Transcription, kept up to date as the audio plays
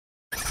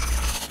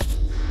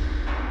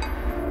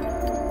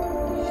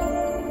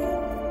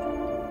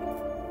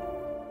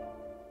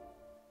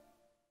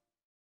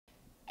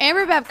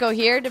Amber Bepko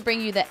here to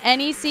bring you the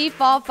NEC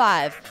Fall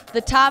 5,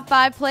 the top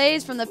 5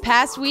 plays from the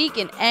past week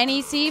in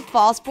NEC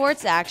Fall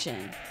Sports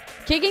action.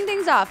 Kicking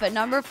things off at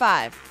number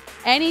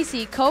 5,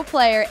 NEC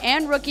Co-Player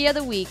and Rookie of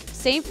the Week,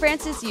 St.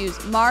 Francis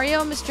U's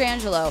Mario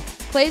Mastrangelo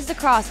plays the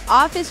cross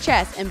off his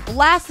chest and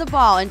blasts the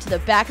ball into the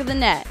back of the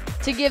net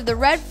to give the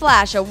Red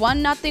Flash a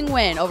 1-0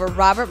 win over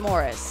Robert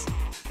Morris.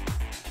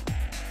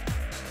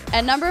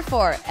 At number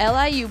 4,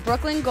 LIU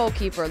Brooklyn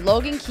goalkeeper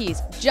Logan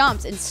Keys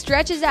jumps and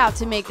stretches out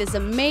to make this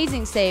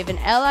amazing save in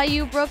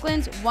LIU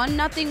Brooklyn's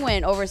 1-0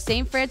 win over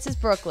St. Francis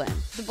Brooklyn.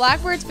 The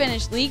Blackbirds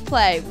finished league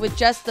play with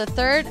just the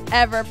 3rd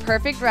ever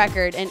perfect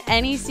record in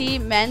NEC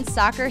men's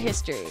soccer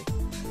history.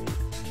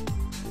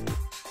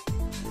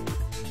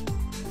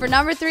 For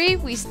number 3,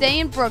 we stay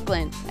in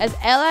Brooklyn as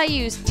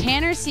LIU's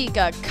Tanner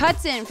Sika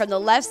cuts in from the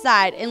left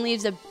side and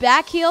leaves a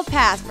backheel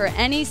pass for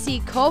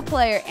NEC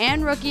Co-Player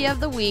and Rookie of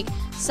the Week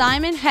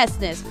Simon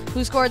Hessness,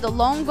 who scored the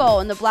lone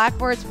goal in the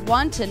Blackbirds'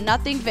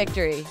 1-0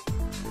 victory.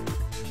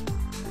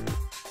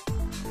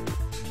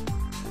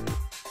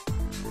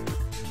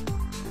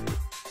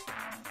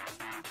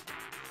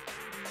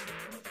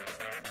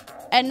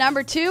 At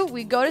number 2,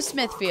 we go to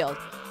Smithfield.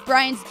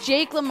 Bryan's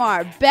Jake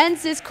Lamar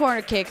bends this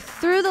corner kick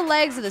through the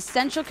legs of the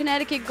Central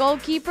Connecticut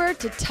goalkeeper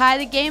to tie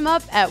the game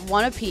up at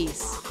 1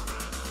 apiece.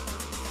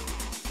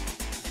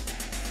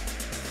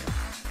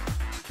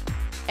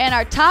 And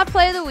our top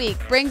play of the week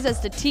brings us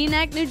to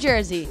Teaneck, New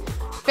Jersey.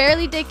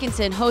 Fairleigh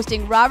Dickinson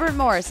hosting Robert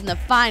Morris in the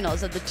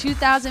finals of the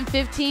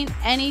 2015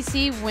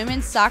 NEC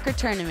Women's Soccer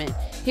Tournament.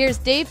 Here's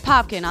Dave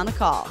Popkin on the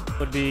call.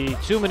 Would be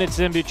 2 minutes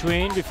in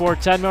between before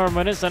 10 more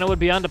minutes, then it would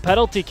be on to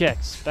penalty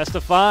kicks. Best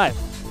of 5.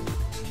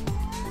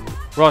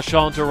 Rush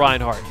on to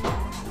Reinhardt.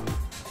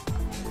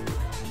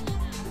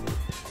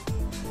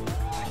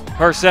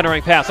 Her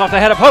centering pass off the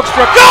head of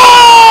Hoekstra. Goal!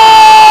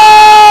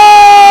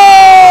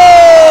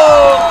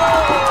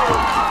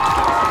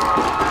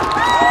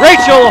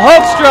 Rachel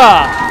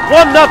Hoekstra,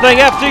 1-0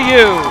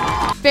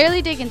 FDU.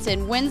 Fairleigh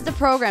Dickinson wins the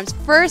program's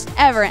first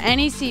ever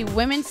NEC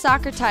women's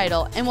soccer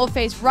title and will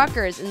face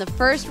Rutgers in the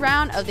first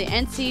round of the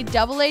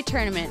NCAA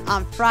tournament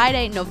on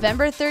Friday,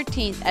 November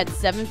 13th at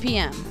 7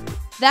 p.m.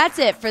 That's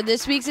it for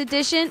this week's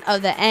edition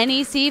of the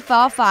NEC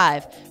Fall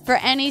 5. For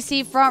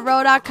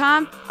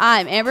NECFrontRow.com,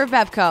 I'm Amber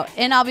Bepko,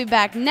 and I'll be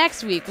back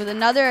next week with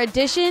another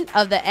edition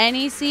of the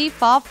NEC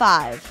Fall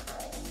 5.